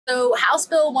So House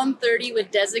Bill 130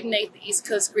 would designate the East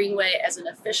Coast Greenway as an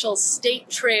official state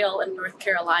trail in North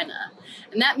Carolina.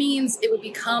 And that means it would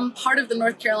become part of the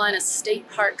North Carolina State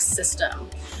Park System,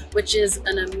 which is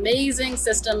an amazing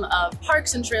system of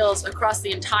parks and trails across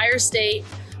the entire state,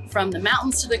 from the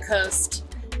mountains to the coast.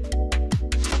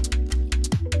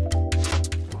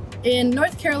 In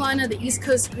North Carolina, the East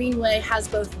Coast Greenway has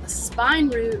both a spine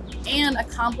route and a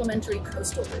complementary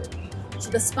coastal route. So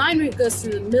the spine route goes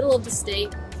through the middle of the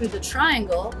state, through the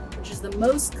Triangle, which is the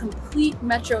most complete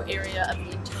metro area of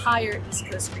the entire East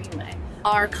Coast Greenway.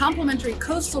 Our complementary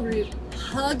coastal route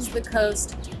hugs the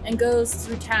coast and goes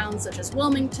through towns such as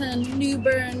Wilmington, New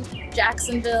Bern,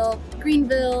 Jacksonville,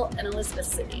 Greenville, and Elizabeth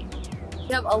City.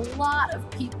 We have a lot of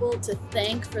people to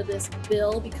thank for this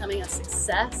bill becoming a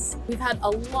success. We've had a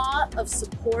lot of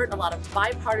support, a lot of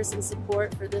bipartisan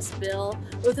support for this bill,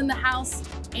 both in the House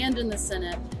and in the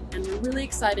Senate, and we're really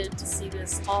excited to see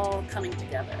this all coming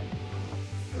together.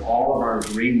 All of our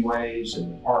greenways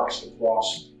and parks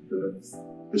across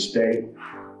the state,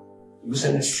 it was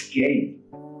an escape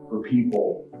for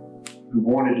people who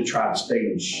wanted to try to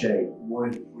stay in shape,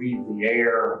 wanted to breathe the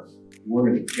air,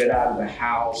 wanted to get out of the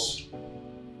house,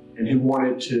 and who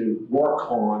wanted to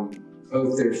work on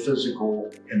both their physical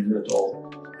and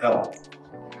mental health.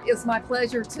 It's my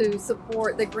pleasure to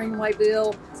support the Greenway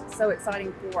bill. It's so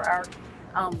exciting for our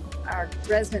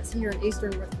residents here in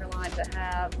Eastern North Carolina to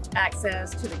have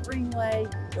access to the Greenway.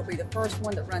 It'll be the first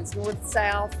one that runs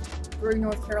north-south through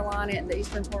North Carolina and the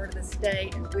eastern part of the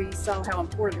state, and we saw how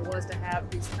important it was to have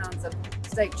these kinds of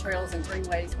state trails and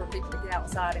greenways for people to get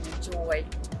outside and enjoy.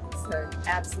 So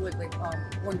absolutely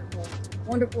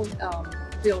wonderful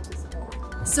bill to support.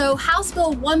 So House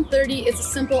Bill 130 is a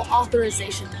simple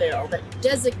authorization bill that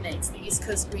designates the East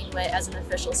Coast Greenway as an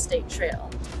official state trail.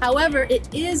 However,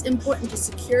 it is important to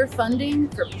secure funding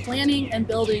for planning and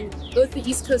building both the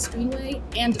East Coast Greenway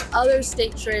and other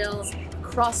state trails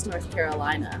across North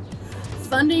Carolina.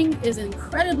 Funding is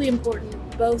incredibly important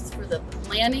both for the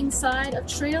planning side of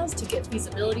trails to get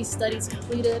feasibility studies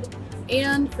completed,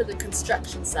 and for the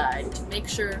construction side to make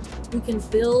sure we can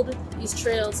build these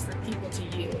trails for people to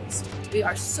use. We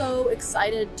are so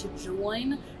excited to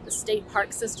join the state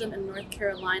park system in North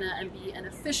Carolina and be an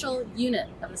official unit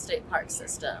of the state park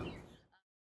system.